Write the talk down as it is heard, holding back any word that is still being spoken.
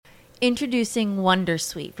Introducing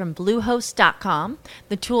Wondersuite from Bluehost.com,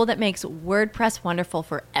 the tool that makes WordPress wonderful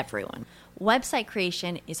for everyone. Website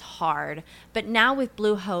creation is hard, but now with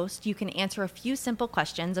Bluehost, you can answer a few simple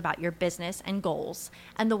questions about your business and goals,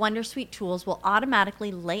 and the Wondersuite tools will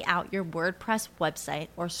automatically lay out your WordPress website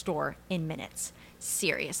or store in minutes.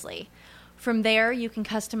 Seriously. From there, you can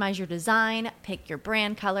customize your design, pick your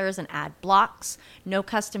brand colors, and add blocks. No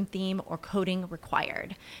custom theme or coding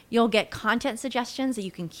required. You'll get content suggestions that you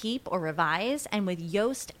can keep or revise, and with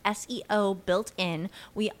Yoast SEO built in,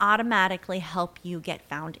 we automatically help you get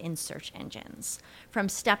found in search engines. From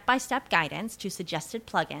step-by-step guidance to suggested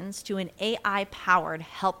plugins to an AI-powered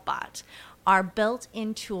help bot, our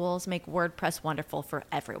built-in tools make WordPress wonderful for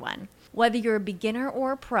everyone. Whether you're a beginner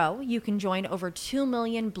or a pro, you can join over 2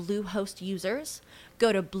 million Bluehost users.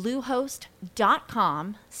 Go to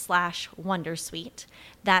bluehost.com/wondersuite.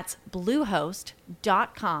 That's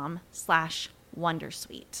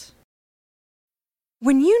bluehost.com/wondersuite.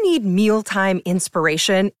 When you need mealtime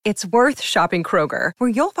inspiration, it's worth shopping Kroger, where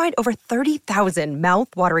you'll find over 30,000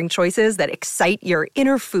 mouth-watering choices that excite your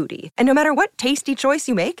inner foodie. And no matter what tasty choice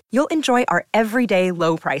you make, you'll enjoy our everyday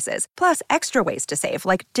low prices, plus extra ways to save,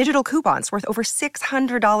 like digital coupons worth over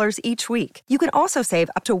 $600 each week. You can also save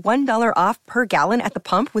up to $1 off per gallon at the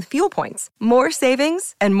pump with fuel points. More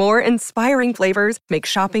savings and more inspiring flavors make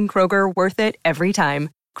shopping Kroger worth it every time.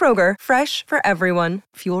 Kroger, fresh for everyone.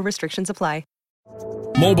 Fuel restrictions apply.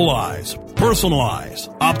 Mobilize, personalize,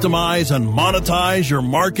 optimize, and monetize your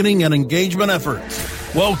marketing and engagement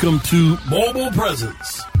efforts. Welcome to Mobile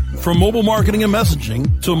Presence. From mobile marketing and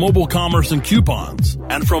messaging to mobile commerce and coupons,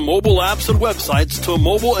 and from mobile apps and websites to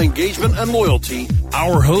mobile engagement and loyalty,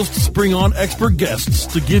 our hosts bring on expert guests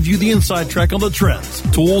to give you the inside track on the trends,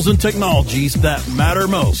 tools, and technologies that matter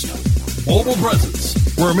most. Mobile Presence,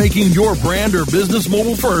 where making your brand or business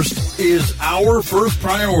mobile first is our first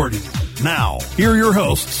priority. Now, here are your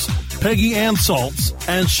hosts, Peggy Ann Saltz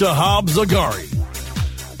and Shahab Zagari.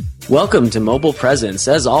 Welcome to Mobile Presence,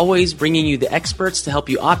 as always, bringing you the experts to help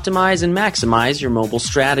you optimize and maximize your mobile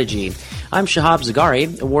strategy. I'm Shahab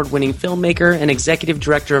Zagari, award-winning filmmaker and executive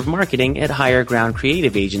director of marketing at Higher Ground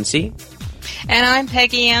Creative Agency. And I'm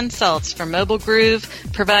Peggy Ann Saltz from Mobile Groove,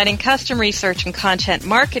 providing custom research and content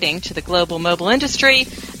marketing to the global mobile industry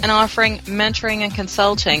and offering mentoring and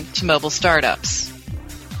consulting to mobile startups.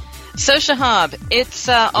 So, Shahab, it's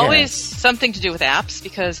always something to do with apps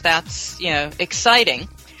because that's, exciting.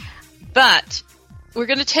 But we're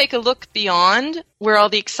going to take a look beyond where all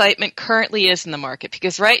the excitement currently is in the market,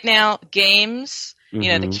 because right now, games,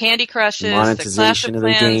 the Candy Crushes, the Clash of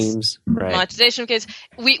Clans, monetization of games,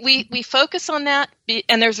 we focus on that,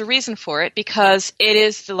 and there's a reason for it, because it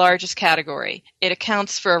is the largest category. It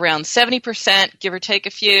accounts for around 70%, give or take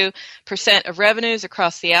a few, percent of revenues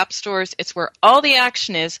across the app stores. It's where all the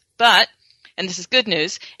action is, but, and this is good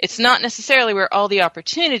news, it's not necessarily where all the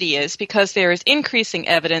opportunity is, because there is increasing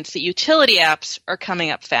evidence that utility apps are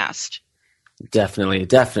coming up fast.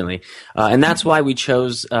 Definitely. And that's why we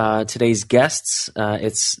chose today's guests.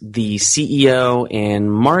 It's the CEO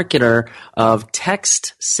and marketer of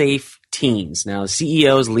Text Safe Teens. Now, the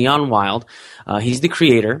CEO is Leon Wild. He's the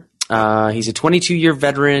creator. He's a 22-year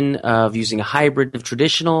veteran of using a hybrid of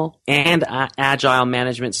traditional and agile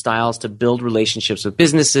management styles to build relationships with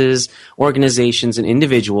businesses, organizations, and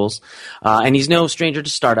individuals. And he's no stranger to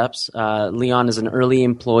startups. Leon is an early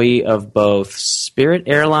employee of both Spirit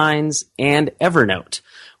Airlines and Evernote.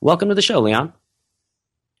 Welcome to the show, Leon.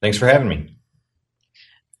 Thanks for having me.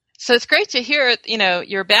 So it's great to hear,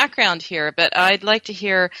 your background here, but I'd like to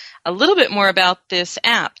hear a little bit more about this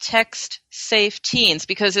app, Text Safe Teens,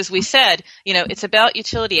 because as we said, it's about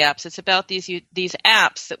utility apps. It's about these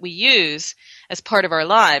apps that we use as part of our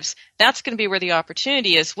lives. That's going to be where the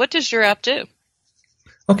opportunity is. What does your app do?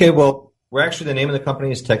 Okay, well, we're actually, the name of the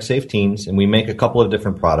company is Text Safe Teens, and we make a couple of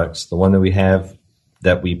different products. The one that we have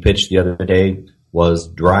that we pitched the other day was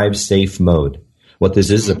Drive Safe Mode. What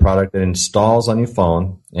this is a product that installs on your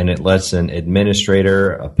phone, and it lets an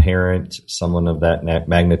administrator, a parent, someone of that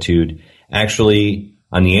magnitude, actually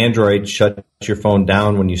on the Android shut your phone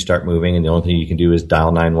down when you start moving, and the only thing you can do is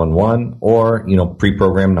dial 911 or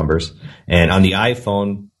pre-programmed numbers. And on the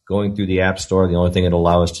iPhone, going through the App Store, the only thing it'll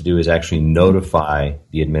allow us to do is actually notify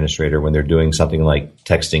the administrator when they're doing something like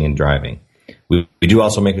texting and driving. We do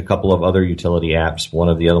also make a couple of other utility apps. One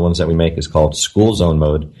of the other ones that we make is called School Zone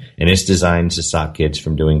Mode, and it's designed to stop kids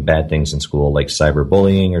from doing bad things in school, like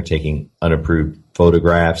cyberbullying or taking unapproved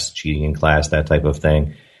photographs, cheating in class, that type of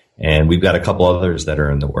thing. And we've got a couple others that are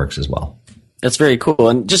in the works as well. That's very cool.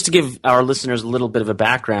 And just to give our listeners a little bit of a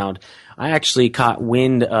background, I actually caught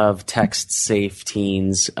wind of Text Safe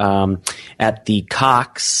Teens at the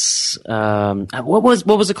Cox. What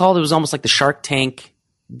was it called? It was almost like the Shark Tank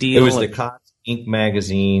deal. It was the Cox Inc.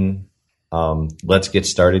 magazine Let's Get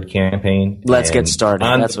Started campaign. Let's Get Started.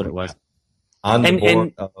 That's what it was. On the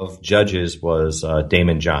board of judges was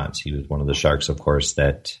Damon Johns. He was one of the Sharks, of course,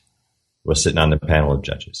 that was sitting on the panel of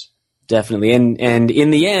judges. Definitely. And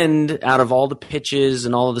in the end, out of all the pitches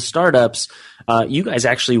and all of the startups, you guys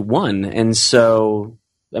actually won. And so,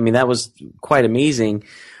 I mean, that was quite amazing.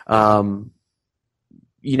 Can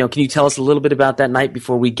you tell us a little bit about that night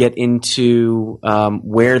before we get into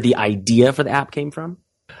where the idea for the app came from?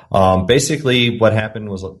 Basically, what happened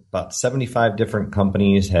was about 75 different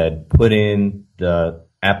companies had put in the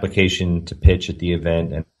application to pitch at the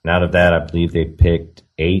event. And out of that, I believe they picked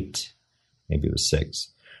 8, maybe it was 6.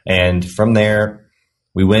 And from there,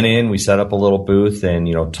 we went in, we set up a little booth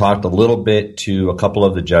and, talked a little bit to a couple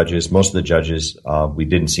of the judges. Most of the judges we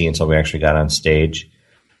didn't see until we actually got on stage.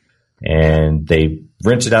 And they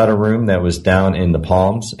rented out a room that was down in the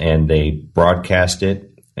Palms and they broadcast it.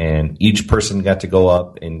 And each person got to go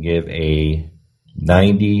up and give a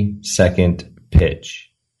 90-second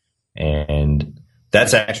pitch. And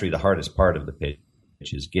that's actually the hardest part of the pitch,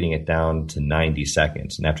 which is getting it down to 90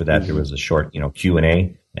 seconds. And after that, there was a short,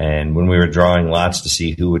 Q&A. And when we were drawing lots to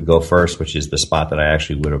see who would go first, which is the spot that I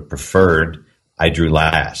actually would have preferred, I drew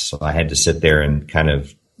last. So I had to sit there and kind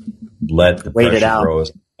of let the pressure grow.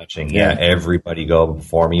 Yeah, everybody go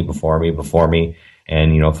before me.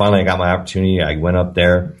 And, finally I got my opportunity. I went up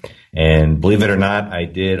there and believe it or not, I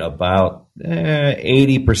did about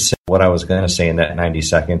 80% of what I was going to say in that 90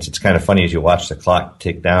 seconds. It's kind of funny as you watch the clock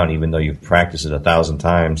tick down, even though you've practiced it 1,000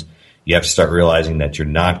 times, you have to start realizing that you're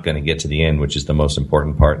not going to get to the end, which is the most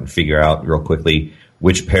important part, and figure out real quickly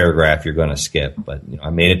which paragraph you're going to skip. But I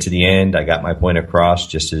made it to the end. I got my point across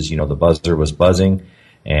just as, the buzzer was buzzing.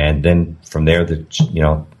 And then from there, the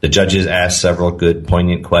judges asked several good,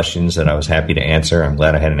 poignant questions that I was happy to answer. I'm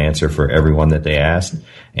glad I had an answer for everyone that they asked.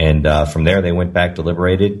 And from there, they went back,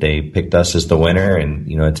 deliberated. They picked us as the winner, and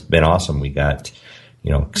it's been awesome. We got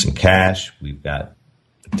some cash. We've got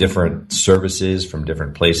different services from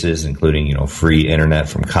different places, including free internet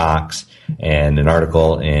from Cox and an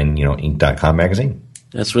article in Inc.com magazine.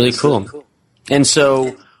 That's really cool. And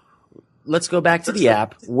so, let's go back to the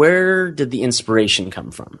app. Where did the inspiration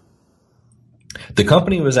come from? The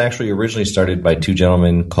company was actually originally started by 2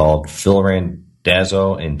 gentlemen called Phil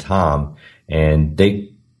Randazzo and Tom, and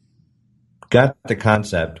they got the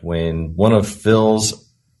concept when one of Phil's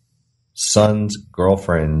son's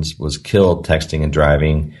girlfriends was killed texting and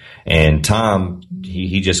driving, and Tom,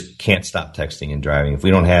 he just can't stop texting and driving. If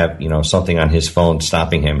we don't have, something on his phone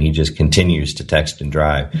stopping him, he just continues to text and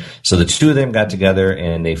drive. So the 2 of them got together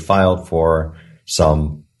and they filed for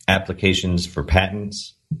some applications for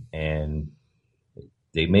patents, and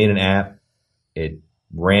they made an app. It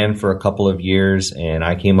ran for a couple of years, and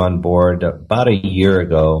I came on board about a year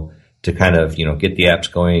ago to kind of, get the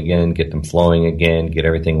apps going again, get them flowing again, get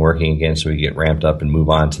everything working again so we get ramped up and move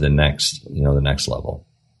on to the next level.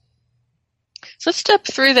 So let's step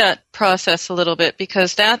through that process a little bit,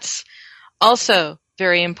 because that's also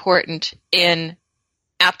very important in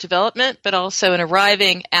app development, but also in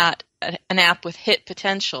arriving at an app with hit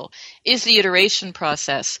potential, is the iteration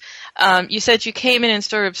process. You said you came in and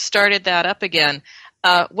sort of started that up again.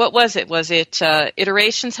 What was it? Was it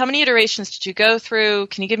iterations? How many iterations did you go through?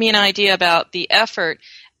 Can you give me an idea about the effort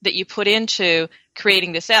that you put into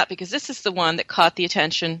creating this app? Because this is the one that caught the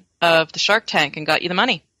attention of the Shark Tank and got you the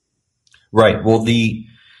money. Right. Well, the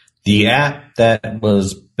app that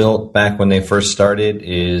was built back when they first started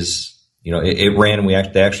is, it ran.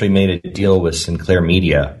 They actually made a deal with Sinclair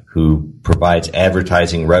Media, who provides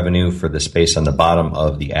advertising revenue for the space on the bottom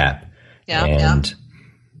of the app. And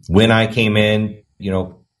when I came in,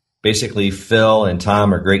 basically Phil and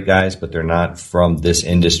Tom are great guys, but they're not from this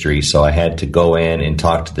industry. So I had to go in and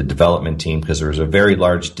talk to the development team, because there was a very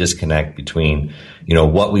large disconnect between,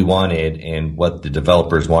 what we wanted and what the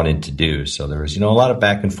developers wanted to do. So there was, a lot of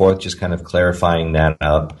back and forth, just kind of clarifying that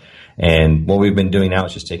up. And what we've been doing now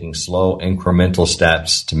is just taking slow incremental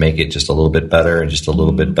steps to make it just a little bit better and just a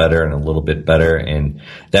little bit better and a little bit better. And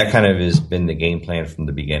that kind of has been the game plan from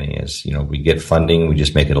the beginning is, we get funding, we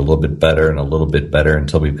just make it a little bit better and a little bit better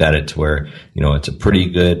until we've got it to where, it's a pretty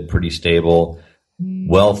good, pretty stable,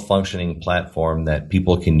 well-functioning platform that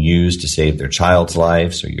people can use to save their child's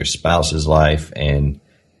lives or your spouse's life. And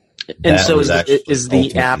so is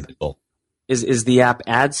the app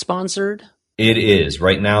ad sponsored? It is.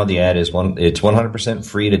 Right now, the ad is it's 100%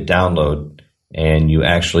 free to download. and you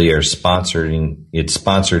actually are it's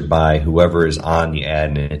sponsored by whoever is on the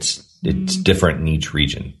ad, and it's different in each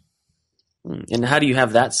region. And how do you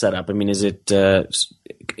have that set up? I mean, is it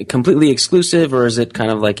completely exclusive, or is it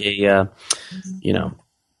kind of like a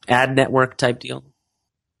ad network type deal?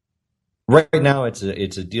 Right now, it's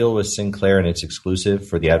a deal with Sinclair, and it's exclusive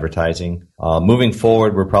for the advertising. Moving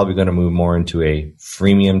forward, we're probably going to move more into a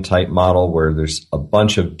freemium type model where there's a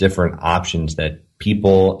bunch of different options that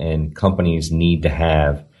people and companies need to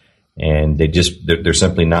have, and they're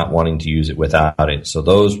simply not wanting to use it without it. So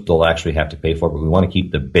those they'll actually have to pay for, but we want to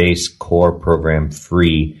keep the base core program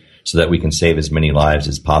free so that we can save as many lives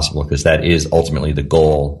as possible, because that is ultimately the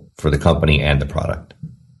goal for the company and the product.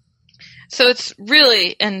 So it's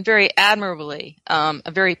really and very admirably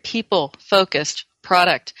a very people-focused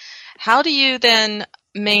product. How do you then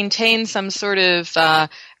maintain some sort of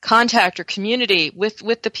contact or community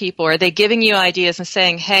with the people? Are they giving you ideas and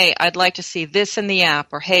saying, hey, I'd like to see this in the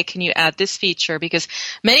app, or hey, can you add this feature? Because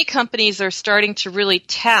many companies are starting to really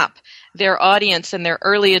tap their audience and their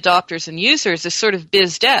early adopters and users as sort of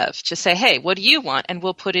biz dev to say, hey, what do you want? And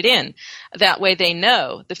we'll put it in. That way they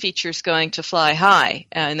know the feature's going to fly high,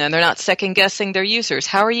 and then they're not second guessing their users.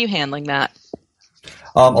 How are you handling that?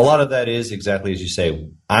 A lot of that is exactly as you say.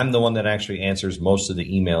 I'm the one that actually answers most of the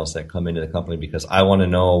emails that come into the company, because I want to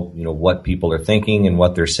know, what people are thinking and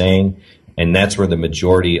what they're saying. And that's where the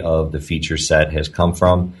majority of the feature set has come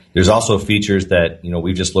from. There's also features that,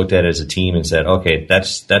 we've just looked at as a team and said, okay,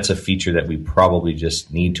 that's a feature that we probably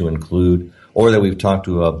just need to include, or that we've talked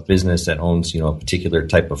to a business that owns, a particular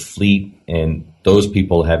type of fleet, and those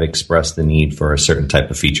people have expressed the need for a certain type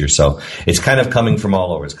of feature. So it's kind of coming from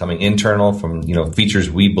all over. It's coming internal from, features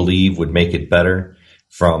we believe would make it better,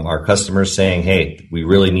 from our customers saying, hey, we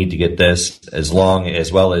really need to get this, as well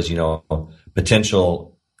as, potential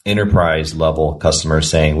enterprise level customers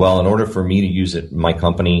saying, well, in order for me to use it in my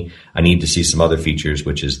company, I need to see some other features,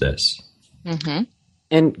 which is this. Mm-hmm.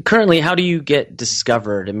 And currently, how do you get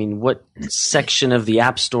discovered? I mean, what section of the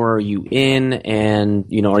App Store are you in? And,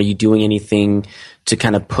 are you doing anything to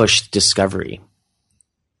kind of push discovery?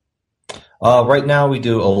 Right now, we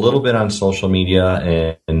do a little bit on social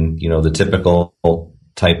media and the typical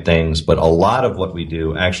type things. But a lot of what we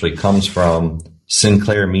do actually comes from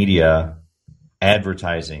Sinclair Media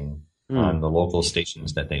advertising on the local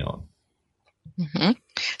stations that they own. Mm-hmm.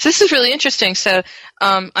 So this is really interesting. So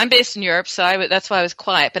I'm based in Europe, so that's why I was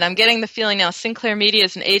quiet. But I'm getting the feeling now Sinclair Media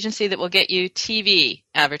is an agency that will get you TV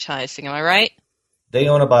advertising. Am I right? They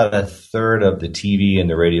own about a third of the TV and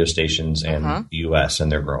the radio stations in the U.S.,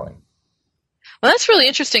 and they're growing. Well, that's really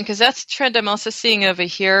interesting, because that's a trend I'm also seeing over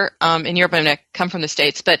here in Europe. I come from the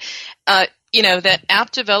States, but that app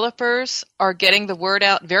developers are getting the word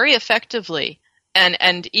out very effectively.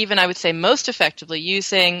 And even I would say most effectively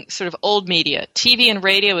using sort of old media. TV and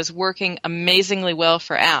radio is working amazingly well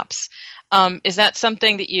for apps. Is that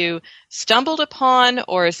something that you stumbled upon,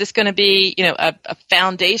 or is this going to be, a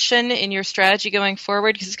foundation in your strategy going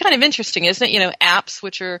forward? Because it's kind of interesting, isn't it? Apps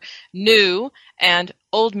which are new and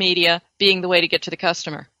old media being the way to get to the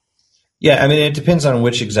customer. Yeah, I mean, it depends on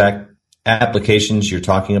which exact applications you're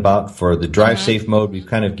talking about. For the Drive Safe mode, we've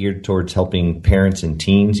kind of geared towards helping parents and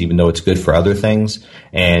teens, even though it's good for other things.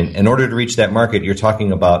 And in order to reach that market, you're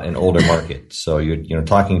talking about an older market. So you're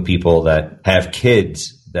talking people that have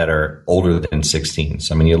kids that are older than 16.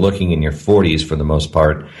 So I mean, you're looking in your 40s for the most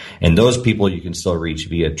part. And those people you can still reach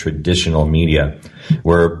via traditional media.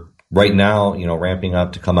 We're right now, ramping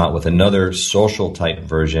up to come out with another social type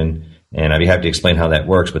version. And I'd be happy to explain how that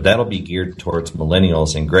works, but that'll be geared towards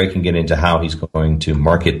millennials, and Greg can get into how he's going to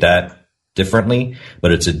market that differently,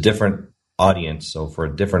 but it's a different audience. So for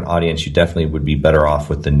a different audience, you definitely would be better off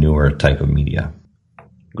with the newer type of media.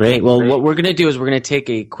 Great. Well, what we're going to do is we're going to take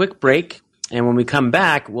a quick break, and when we come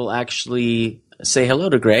back, we'll actually say hello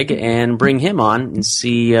to Greg and bring him on and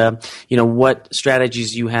see, what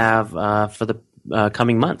strategies you have for the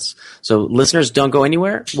coming months. So listeners, don't go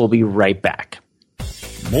anywhere. We'll be right back.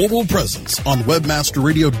 Mobile Presence on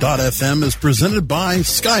WebmasterRadio.fm is presented by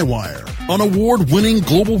Skywire, an award-winning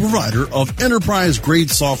global provider of enterprise-grade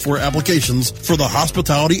software applications for the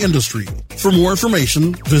hospitality industry. For more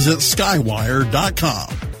information, visit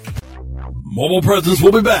Skywire.com. Mobile Presence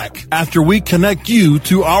will be back after we connect you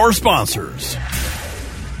to our sponsors.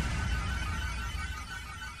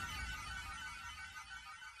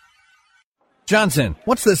 Johnson,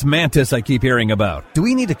 what's this Mantis I keep hearing about? Do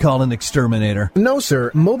we need to call an exterminator? No, sir.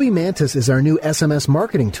 Moby Mantis is our new SMS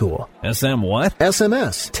marketing tool. SM what?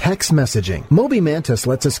 SMS, text messaging. Moby Mantis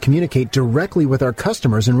lets us communicate directly with our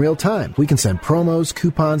customers in real time. We can send promos,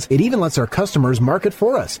 coupons. It even lets our customers market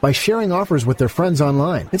for us by sharing offers with their friends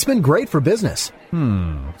online. It's been great for business.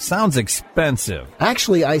 Sounds expensive.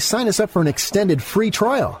 Actually, I signed us up for an extended free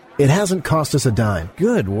trial. It hasn't cost us a dime.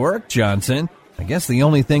 Good work, Johnson. I guess the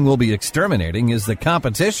only thing we'll be exterminating is the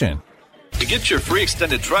competition. To get your free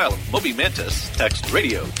extended trial of Moby Mantis, text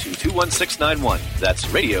radio to 21691. That's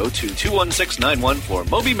radio to 21691 for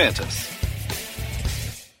Moby Mantis.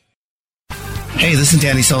 Hey, this is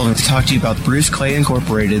Danny Sullivan to talk to you about Bruce Clay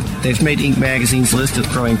Incorporated. They've made Inc. Magazine's list of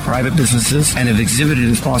growing private businesses and have exhibited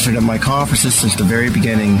and sponsored at my conferences since the very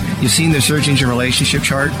beginning. You've seen their search engine relationship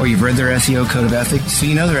chart, or you've read their SEO code of ethics, so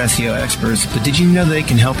you know they're SEO experts. But did you know they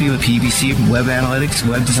can help you with PPC, web analytics,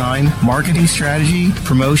 web design, marketing strategy,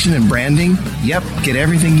 promotion, and branding? Yep, get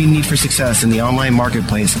everything you need for success in the online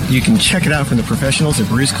marketplace. You can check it out from the professionals at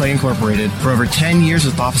Bruce Clay Incorporated. For over 10 years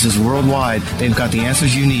with offices worldwide, they've got the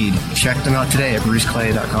answers you need. Check them out today at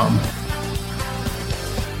bruceclay.com.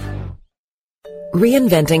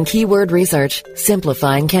 Reinventing keyword research,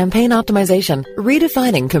 simplifying campaign optimization,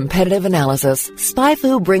 redefining competitive analysis.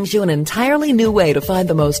 SpyFu brings you an entirely new way to find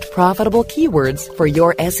the most profitable keywords for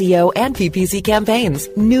your SEO and PPC campaigns.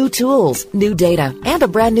 New tools, new data, and a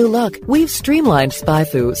brand new look. We've streamlined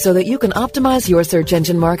SpyFu so that you can optimize your search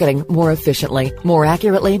engine marketing more efficiently, more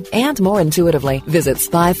accurately, and more intuitively. Visit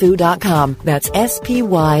spyfu.com. That's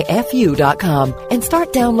SPYFU.com and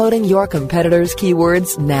start downloading your competitors'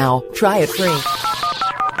 keywords now. Try it free.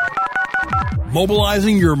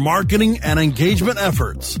 Mobilizing your marketing and engagement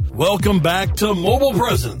efforts. Welcome back to Mobile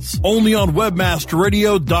Presence, only on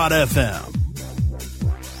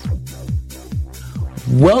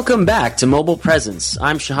webmasterradio.fm. Welcome back to Mobile Presence.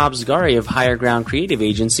 I'm Shahab Zagari of Higher Ground Creative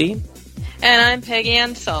Agency. And I'm Peggy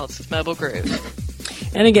Ann Saltz with Mobile Groove.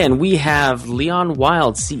 And again, we have Leon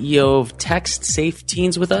Wild, CEO of Text Safe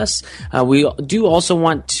Teens, with us. We do also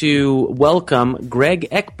want to welcome Greg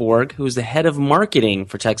Eckborg, who is the head of marketing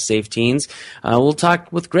for Text Safe Teens. We'll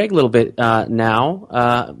talk with Greg a little bit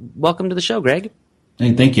now. Welcome to the show, Greg.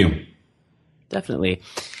 Hey, thank you. Definitely.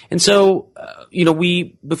 And so,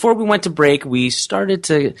 before we went to break, we started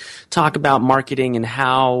to talk about marketing and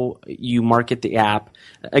how you market the app.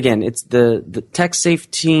 Again, it's the Text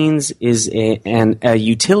Safe Teens is a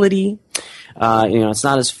utility. It's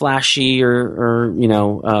not as flashy or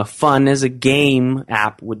fun as a game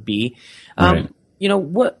app would be. Right.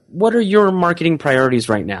 What are your marketing priorities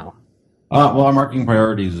right now? Well, our marketing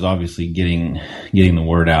priorities is obviously getting the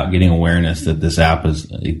word out, getting awareness that this app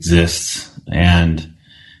exists, and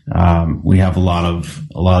we have a lot of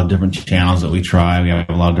different channels that we try. We have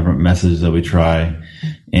a lot of different messages that we try,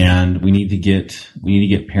 and we need to get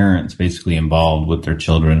parents basically involved with their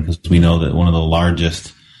children, because we know that one of the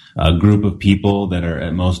largest group of people that are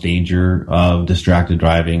at most danger of distracted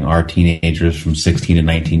driving are teenagers from 16 to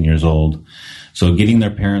 19 years old. So getting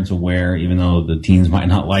their parents aware, even though the teens might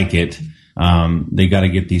not like it, they got to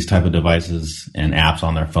get these type of devices and apps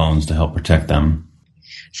on their phones to help protect them.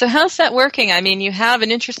 So how's that working? I mean, you have an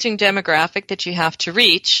interesting demographic that you have to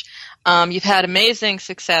reach. You've had amazing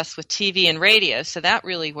success with TV and radio, so that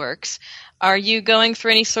really works. Are you going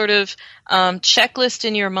through any sort of checklist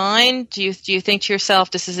in your mind? Do you think to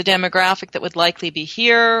yourself, this is a demographic that would likely be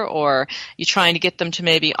here, or you trying to get them to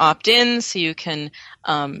maybe opt in so you can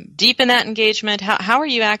deepen that engagement? How are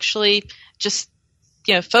you actually just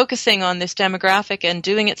focusing on this demographic and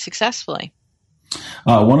doing it successfully?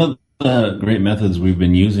 One of the great methods we've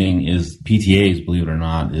been using is PTAs, believe it or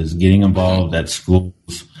not, is getting involved at schools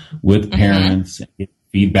with parents and getting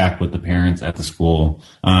feedback with the parents at the school.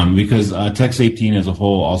 Because Text Safe Teen as a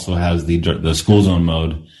whole also has the school zone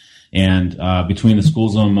mode. And between the school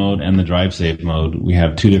zone mode and the drive safe mode, we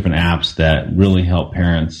have two different apps that really help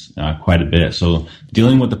parents quite a bit. So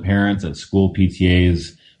dealing with the parents at school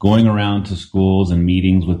PTAs, going around to schools and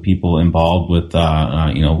meetings with people involved with,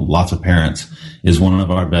 lots of parents is one of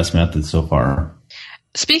our best methods so far.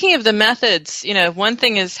 Speaking of the methods, one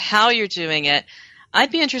thing is how you're doing it. I'd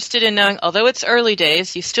be interested in knowing, although it's early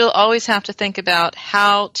days, you still always have to think about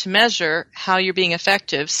how to measure how you're being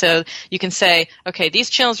effective. So you can say, okay, these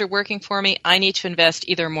channels are working for me. I need to invest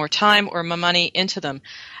either more time or more money into them.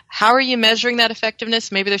 How are you measuring that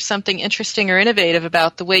effectiveness? Maybe there's something interesting or innovative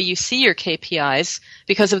about the way you see your KPIs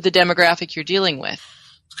because of the demographic you're dealing with.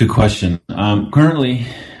 It's a good question. Currently,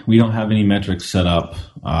 we don't have any metrics set up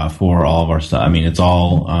for all of our stuff. I mean, it's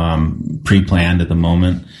all pre-planned at the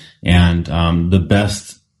moment. And the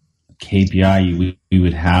best KPI we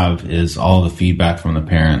would have is all the feedback from the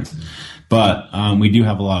parents. But we do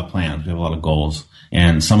have a lot of plans. We have a lot of goals.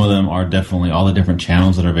 And some of them are definitely all the different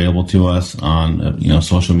channels that are available to us on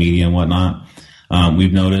social media and whatnot.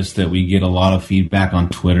 We've noticed that we get a lot of feedback on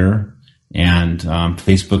Twitter and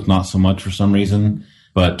Facebook, not so much for some reason,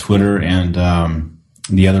 but Twitter and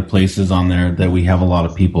the other places on there that we have a lot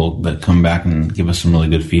of people that come back and give us some really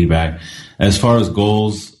good feedback. As far as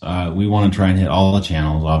goals, we want to try and hit all the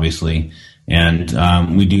channels, obviously.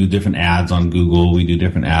 And we do different ads on Google. We do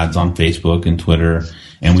different ads on Facebook and Twitter.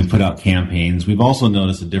 And we put out campaigns. We've also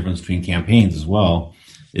noticed a difference between campaigns as well,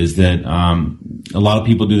 is that a lot of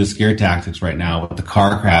people do the scare tactics right now with the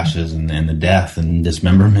car crashes and the death and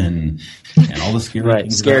dismemberment and all the scary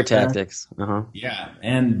right, scare tactics. Uh-huh. Yeah,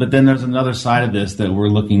 but then there's another side of this that we're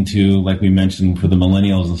looking to, like we mentioned for the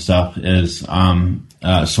millennials and stuff, is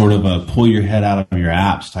sort of a pull your head out of your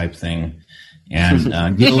apps type thing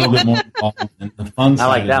and get a little bit more involved in the fun side. I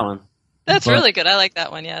like that one. That's really good. I like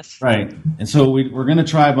that one, yes. Right. And so we're going to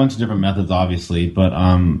try a bunch of different methods, obviously, but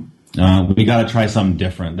we got to try something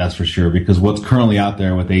different, that's for sure, because what's currently out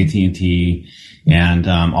there with AT&T and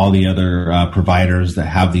all the other providers that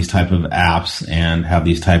have these type of apps and have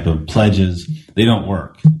these type of pledges, they don't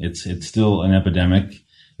work. It's still an epidemic.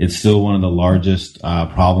 It's still one of the largest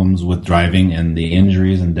problems with driving and the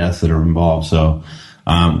injuries and deaths that are involved. So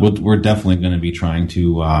we're definitely going to be trying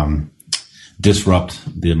to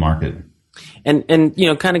disrupt the market. And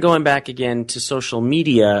kind of going back again to social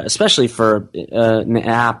media, especially for an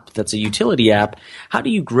app that's a utility app, how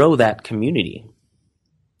do you grow that community?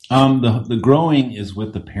 The growing is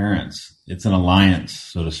with the parents. It's an alliance,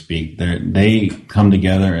 so to speak. They come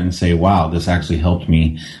together and say, wow, this actually helped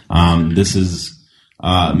me. This is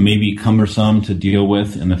maybe cumbersome to deal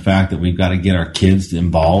with, and the fact that we've got to get our kids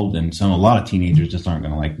involved, and a lot of teenagers just aren't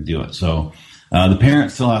going to like to do it. So the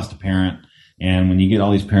parent still has to parent. And when you get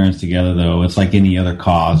all these parents together, though, it's like any other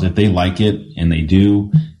cause. If they like it, and they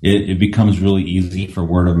do, it becomes really easy for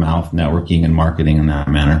word of mouth networking and marketing in that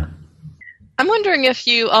manner. I'm wondering if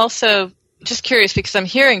you also, just curious because I'm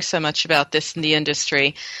hearing so much about this in the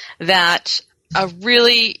industry, that a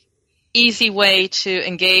really easy way to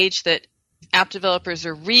engage that app developers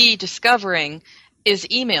are rediscovering is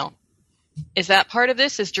email. Is that part of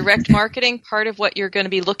this? Is direct marketing part of what you're going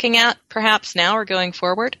to be looking at perhaps now or going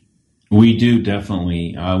forward? We do,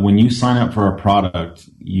 definitely. When you sign up for our product,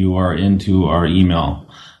 you are into our email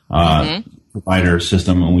provider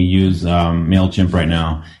system, and we use MailChimp right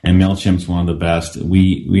now, and MailChimp's one of the best.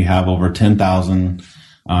 We have over 10,000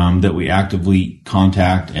 that we actively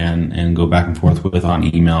contact and go back and forth with on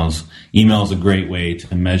emails. Email is a great way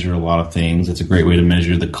to measure a lot of things. It's a great way to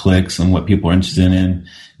measure the clicks and what people are interested in.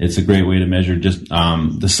 It's a great way to measure just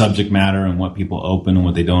the subject matter and what people open and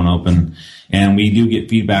what they don't open. And we do get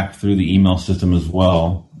feedback through the email system as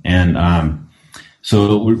well. And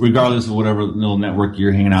so regardless of whatever little network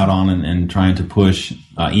you're hanging out on and trying to push,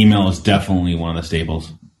 email is definitely one of the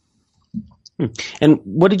staples. And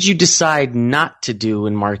what did you decide not to do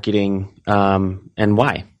in marketing, and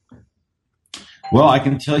why? Well, I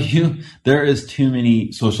can tell you there is too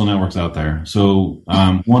many social networks out there. So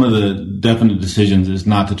one of the definite decisions is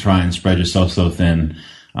not to try and spread yourself so thin.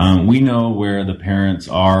 We know where the parents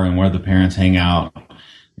are and where the parents hang out,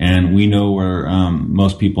 and we know where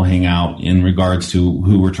most people hang out in regards to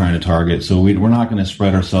who we're trying to target. So we're not going to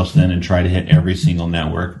spread ourselves thin and try to hit every single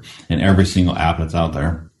network and every single app that's out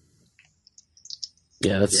there.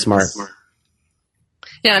 Yeah, that's smart.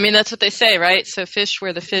 Yeah, I mean, that's what they say, right? So fish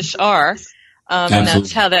where the fish are. And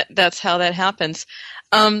that's how that happens.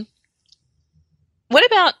 What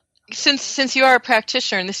about, since you are a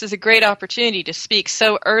practitioner, and this is a great opportunity to speak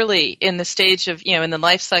so early in the stage of, in the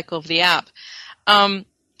life cycle of the app,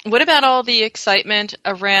 what about all the excitement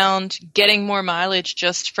around getting more mileage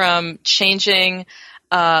just from changing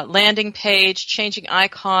landing page, changing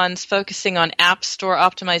icons, focusing on app store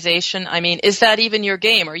optimization? I mean, is that even your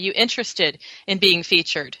game? Are you interested in being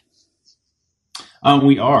featured?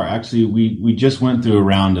 We are. Actually, we just went through a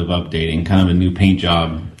round of updating, kind of a new paint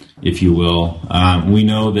job, if you will. We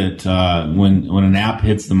know that when an app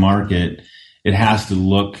hits the market, it has to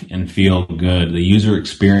look and feel good. The user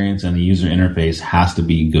experience and the user interface has to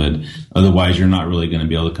be good. Otherwise, you're not really going to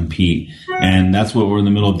be able to compete. And that's what we're in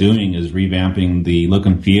the middle of doing, is revamping the look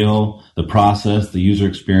and feel, the process, the user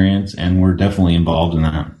experience, and we're definitely involved in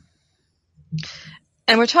that.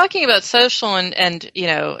 And we're talking about social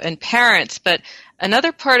and parents, but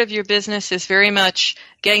another part of your business is very much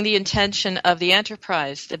getting the attention of the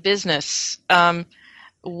enterprise, the business.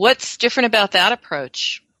 What's different about that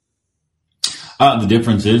approach? The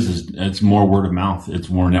difference is it's more word of mouth. It's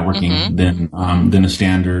more networking than a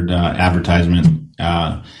standard advertisement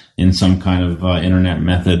in some kind of internet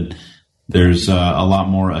method. There's a lot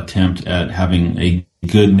more attempt at having a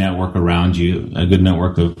good network around you, a good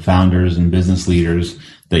network of founders and business leaders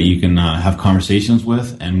that you can have conversations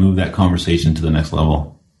with and move that conversation to the next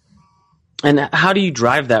level. And how do you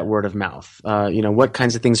drive that word of mouth? What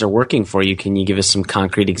kinds of things are working for you? Can you give us some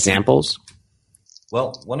concrete examples?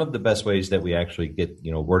 Well, one of the best ways that we actually get,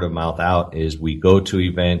 word of mouth out is we go to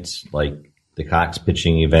events like the Cox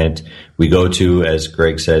pitching event. We go to, as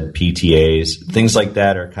Greg said, PTAs. Things like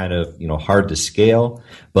that are kind of, hard to scale.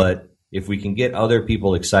 But if we can get other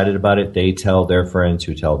people excited about it, they tell their friends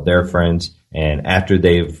who tell their friends. And after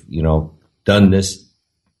they've, done this,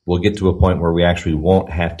 we'll get to a point where we actually won't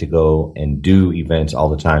have to go and do events all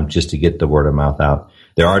the time just to get the word of mouth out.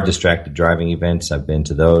 There are distracted driving events. I've been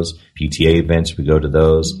to those. PTA events, we go to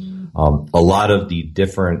those. A lot of the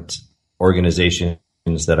different organizations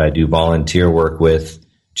that I do volunteer work with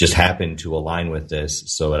just happen to align with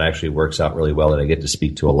this. So it actually works out really well that I get to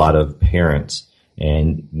speak to a lot of parents.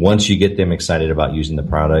 And once you get them excited about using the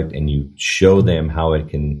product and you show them how it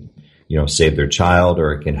can, save their child,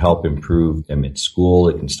 or it can help improve them at school,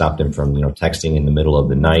 it can stop them from, texting in the middle of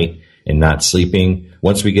the night and not sleeping.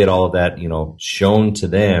 Once we get all of that, shown to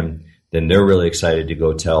them, then they're really excited to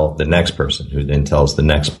go tell the next person, who then tells the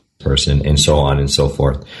next person, and so on and so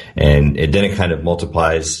forth. And then it kind of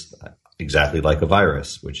multiplies exactly like a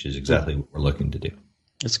virus, which is exactly what we're looking to do.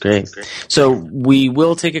 That's great. So we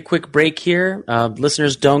will take a quick break here.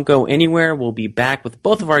 Listeners, don't go anywhere. We'll be back with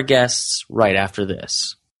both of our guests right after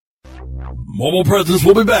this. Mobile Presence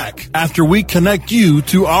will be back after we connect you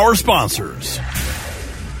to our sponsors.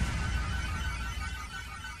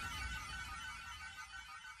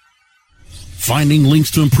 Finding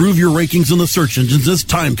links to improve your rankings in the search engines is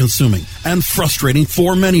time-consuming and frustrating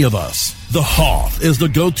for many of us. The Hoff is the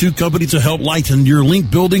go-to company to help lighten your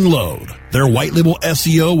link-building load. Their white label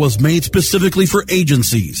SEO was made specifically for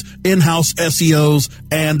agencies, in-house SEOs,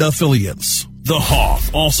 and affiliates. The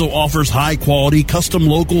Hoff also offers high-quality custom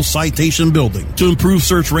local citation building to improve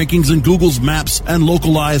search rankings in Google's maps and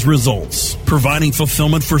localized results, providing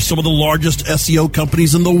fulfillment for some of the largest SEO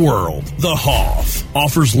companies in the world. The Hoff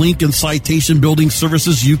offers link and citation building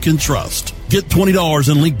services you can trust. Get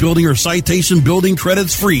 $20 in link building or citation building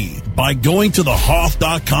credits free by going to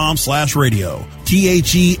thehoff.com/radio.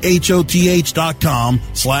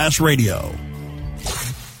 TheHoth.com/radio.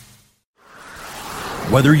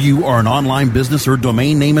 Whether you are an online business or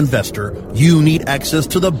domain name investor, you need access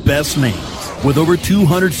to the best names. With over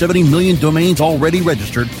 270 million domains already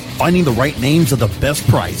registered, finding the right names at the best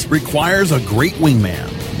price requires a great wingman.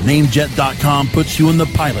 Namejet.com puts you in the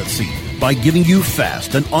pilot seat by giving you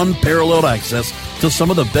fast and unparalleled access to some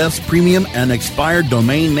of the best premium and expired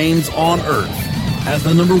domain names on earth. As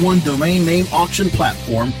the #1 domain name auction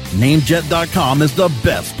platform, Namejet.com is the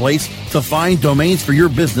best place to find domains for your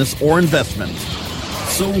business or investment.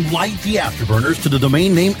 So light the afterburners to the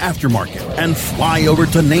domain name aftermarket and fly over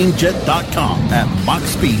to Namejet.com at Mach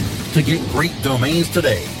speed to get great domains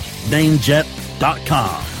today.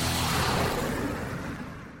 Namejet.com.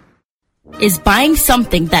 Is buying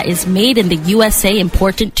something that is made in the USA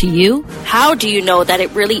important to you? How do you know that it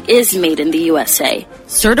really is made in the USA?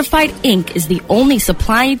 Certified Inc. is the only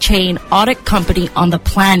supply chain audit company on the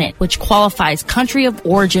planet which qualifies country of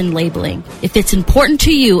origin labeling. If it's important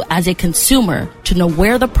to you as a consumer to know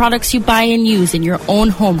where the products you buy and use in your own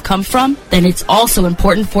home come from, then it's also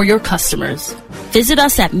important for your customers. Visit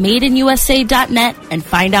us at madeinusa.net and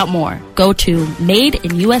find out more. Go to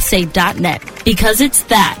madeinusa.net because it's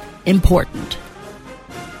that important.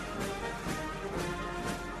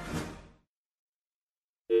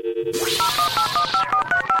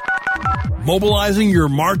 Mobilizing your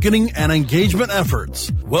marketing and engagement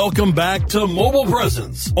efforts. Welcome back to Mobile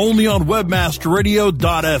Presence, only on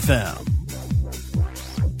webmasterradio.fm.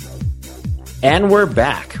 And we're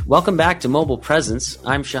back. Welcome back to Mobile Presence.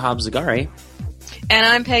 I'm Shahab Zagari. And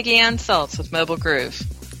I'm Peggy Ann Saltz with Mobile Groove.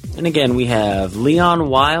 And again, we have Leon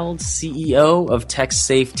Wild, CEO of Text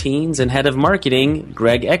Safe Teens, and Head of Marketing,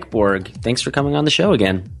 Greg Ekborg. Thanks for coming on the show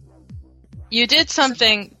again. You did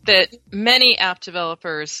something that many app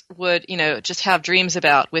developers would, just have dreams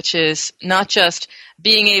about, which is not just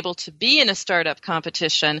being able to be in a startup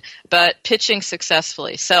competition, but pitching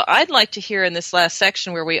successfully. So I'd like to hear in this last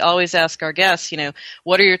section where we always ask our guests,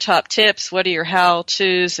 what are your top tips? What are your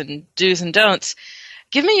how-tos and do's and don'ts?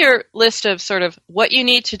 Give me your list of sort of what you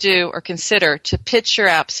need to do or consider to pitch your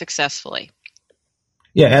app successfully.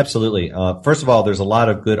 Yeah, absolutely. First of all, there's a lot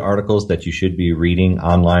of good articles that you should be reading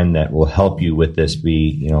online that will help you with this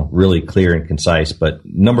be, really clear and concise. But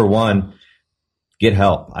number one, get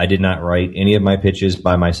help. I did not write any of my pitches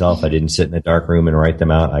by myself. I didn't sit in a dark room and write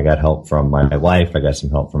them out. I got help from my wife. I got some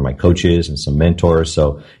help from my coaches and some mentors.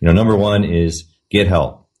 So, number one is get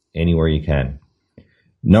help anywhere you can.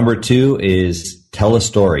 Number two is tell a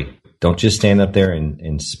story. Don't just stand up there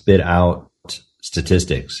and spit out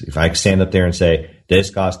statistics. If I stand up there and say, this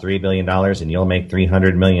costs $3 billion and you'll make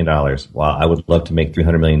 $300 million. Well, I would love to make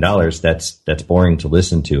 $300 million. That's boring to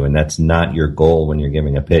listen to. And that's not your goal when you're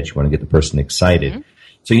giving a pitch. You want to get the person excited. Mm-hmm.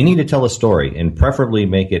 So you need to tell a story and preferably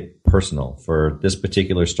make it personal. For this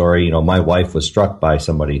particular story, my wife was struck by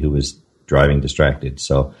somebody who was driving distracted.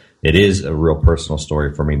 So it is a real personal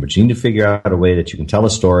story for me, but you need to figure out a way that you can tell a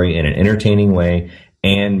story in an entertaining way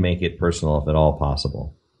and make it personal if at all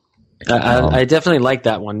possible. I definitely like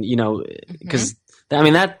that one, because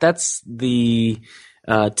that's the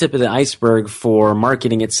tip of the iceberg for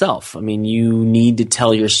marketing itself. I mean, you need to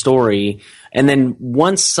tell your story, and then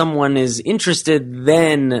once someone is interested,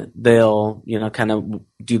 then they'll, kind of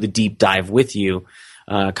do the deep dive with you,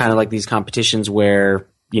 kind of like these competitions where,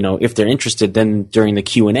 if they're interested, then during the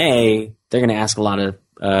Q&A, they're going to ask a lot of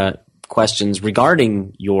questions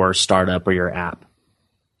regarding your startup or your app.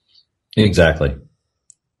 Exactly.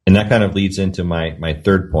 And that kind of leads into my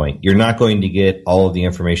third point. You're not going to get all of the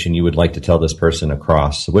information you would like to tell this person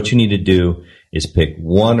across. So what you need to do is pick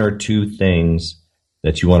one or two things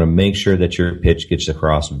that you want to make sure that your pitch gets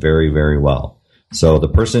across very, very well. So the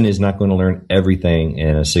person is not going to learn everything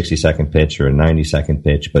in a 60-second pitch or a 90-second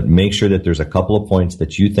pitch, but make sure that there's a couple of points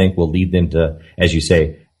that you think will lead them to, as you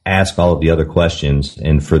say, ask all of the other questions.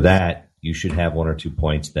 And for that, you should have one or 2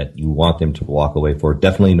 points that you want them to walk away for.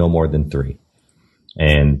 Definitely no more than 3.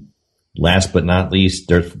 And last but not least,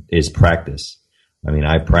 there is practice. I mean,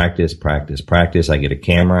 I practice. I get a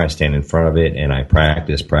camera, I stand in front of it, and I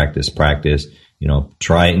practice.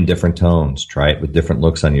 Try it in different tones. Try it with different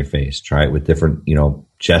looks on your face. Try it with different,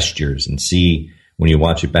 gestures, and see when you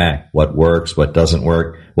watch it back what works, what doesn't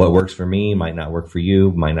work. What works for me might not work for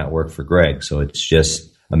you, might not work for Greg. So it's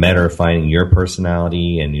just a matter of finding your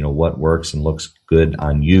personality and, what works and looks good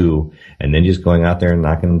on you, and then just going out there and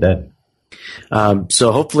knocking them dead.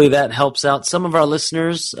 So hopefully that helps out some of our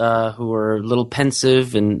listeners who are a little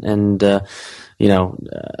pensive and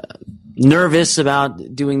nervous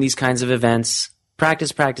about doing these kinds of events.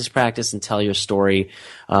 Practice, and tell your story.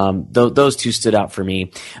 Those two stood out for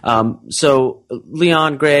me. So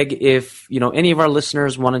Leon, Greg, if any of our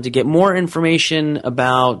listeners wanted to get more information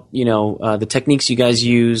about the techniques you guys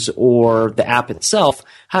use or the app itself,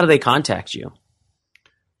 how do they contact you?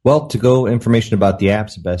 Well, to go information about the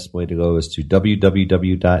apps, the best way to go is to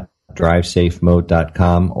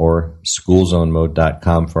www.drivesafemode.com or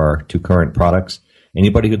schoolzonemode.com for our 2 current products.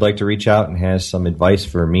 Anybody who'd like to reach out and has some advice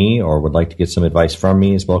for me or would like to get some advice from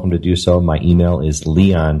me is welcome to do so. My email is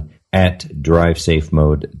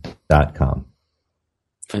leon@drivesafemode.com.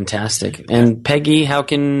 Fantastic. And Peggy, how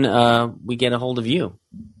can we get a hold of you?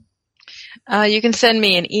 You can send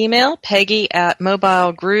me an email,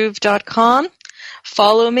 peggy@mobilegroove.com.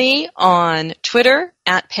 Follow me on Twitter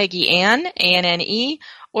 @PeggyAnne, ANNE,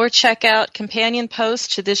 or check out companion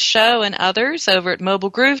posts to this show and others over at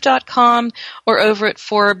mobilegroove.com or over at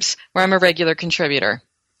Forbes, where I'm a regular contributor.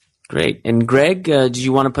 Great. And Greg, do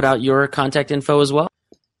you want to put out your contact info as well?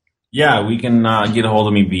 Yeah, we can get a hold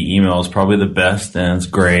of me via email. It's probably the best, and it's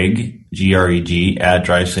Greg, Greg,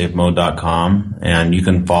 @drivesafemode.com. And you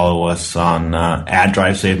can follow us on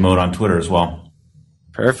 @drivesafemode on Twitter as well.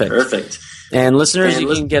 Perfect. And listeners,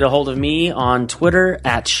 you can get a hold of me on Twitter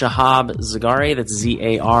 @Shahab Zagari. That's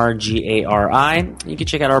Zargari. You can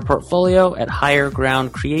check out our portfolio at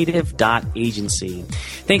highergroundcreative.agency.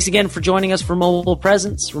 Thanks again for joining us for Mobile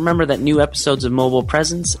Presence. Remember that new episodes of Mobile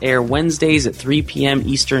Presence air Wednesdays at 3 p.m.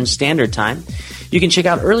 Eastern Standard Time. You can check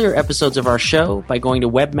out earlier episodes of our show by going to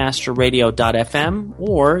webmasterradio.fm,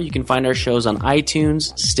 or you can find our shows on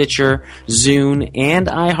iTunes, Stitcher, Zune, and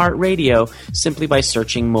iHeartRadio simply by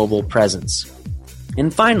searching Mobile Presence.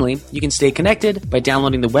 And finally, you can stay connected by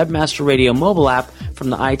downloading the Webmaster Radio mobile app from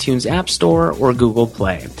the iTunes App Store or Google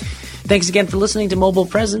Play. Thanks again for listening to Mobile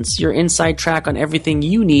Presence, your inside track on everything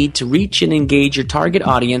you need to reach and engage your target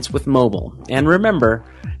audience with mobile. And remember,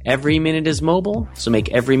 every minute is mobile, so make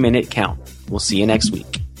every minute count. We'll see you next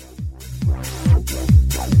week.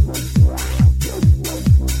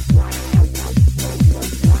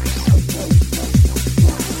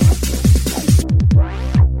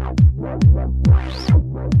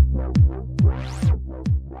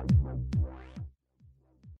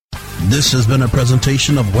 This has been a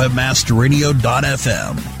presentation of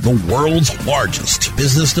WebmasterRadio.fm, the world's largest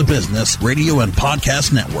business-to-business radio and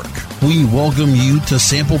podcast network. We welcome you to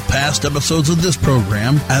sample past episodes of this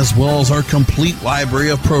program, as well as our complete library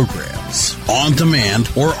of programs, on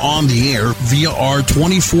demand or on the air via our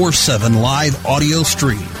 24/7 live audio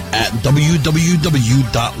stream at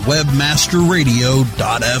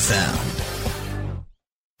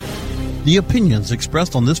www.webmasterradio.fm. The opinions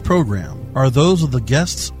expressed on this program are those of the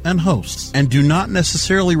guests and hosts and do not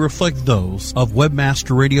necessarily reflect those of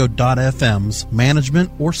WebmasterRadio.fm's management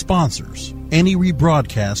or sponsors. Any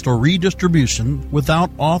rebroadcast or redistribution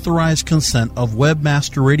without authorized consent of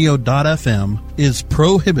WebmasterRadio.fm is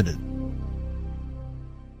prohibited.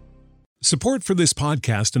 Support for this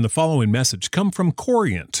podcast and the following message come from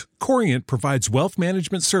Corient. Corient provides wealth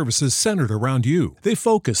management services centered around you. They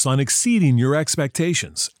focus on exceeding your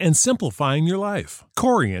expectations and simplifying your life.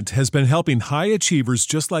 Corient has been helping high achievers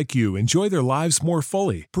just like you enjoy their lives more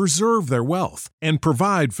fully, preserve their wealth, and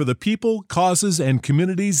provide for the people, causes, and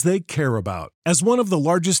communities they care about. As one of the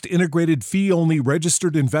largest integrated fee-only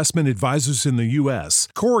registered investment advisors in the U.S.,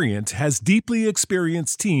 Corient has deeply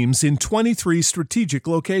experienced teams in 23 strategic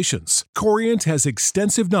locations. Corient has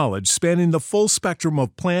extensive knowledge spanning the full spectrum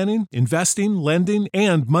of planning, investing, lending,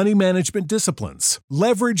 and money management disciplines.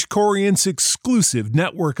 Leverage Corient's exclusive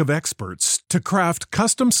network of experts to craft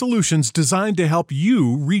custom solutions designed to help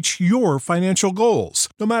you reach your financial goals,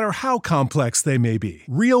 no matter how complex they may be.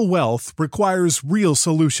 Real wealth requires real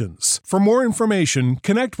solutions. For more information,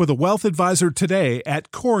 connect with a wealth advisor today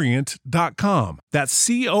at Corient.com. That's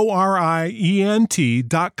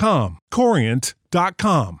Corient.com.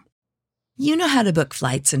 Corient.com. You know how to book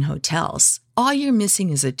flights and hotels. All you're missing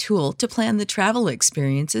is a tool to plan the travel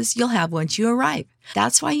experiences you'll have once you arrive.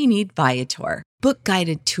 That's why you need Viator. Book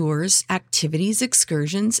guided tours, activities,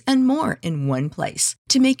 excursions, and more in one place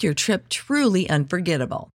to make your trip truly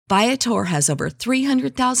unforgettable. Viator has over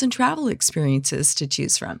 300,000 travel experiences to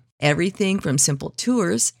choose from. Everything from simple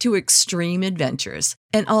tours to extreme adventures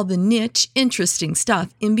and all the niche, interesting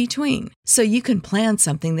stuff in between. So you can plan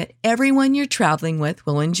something that everyone you're traveling with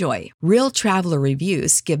will enjoy. Real traveler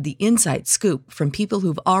reviews give the inside scoop from people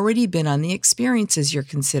who've already been on the experiences you're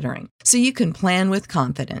considering. So you can plan with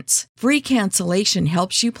confidence. Free cancellation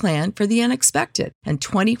helps you plan for the unexpected. And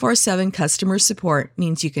 24/7 customer support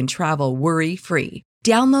means you can travel worry-free.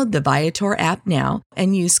 Download the Viator app now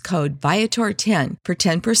and use code Viator10 for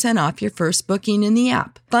 10% off your first booking in the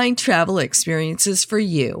app. Find travel experiences for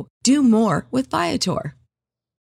you. Do more with Viator.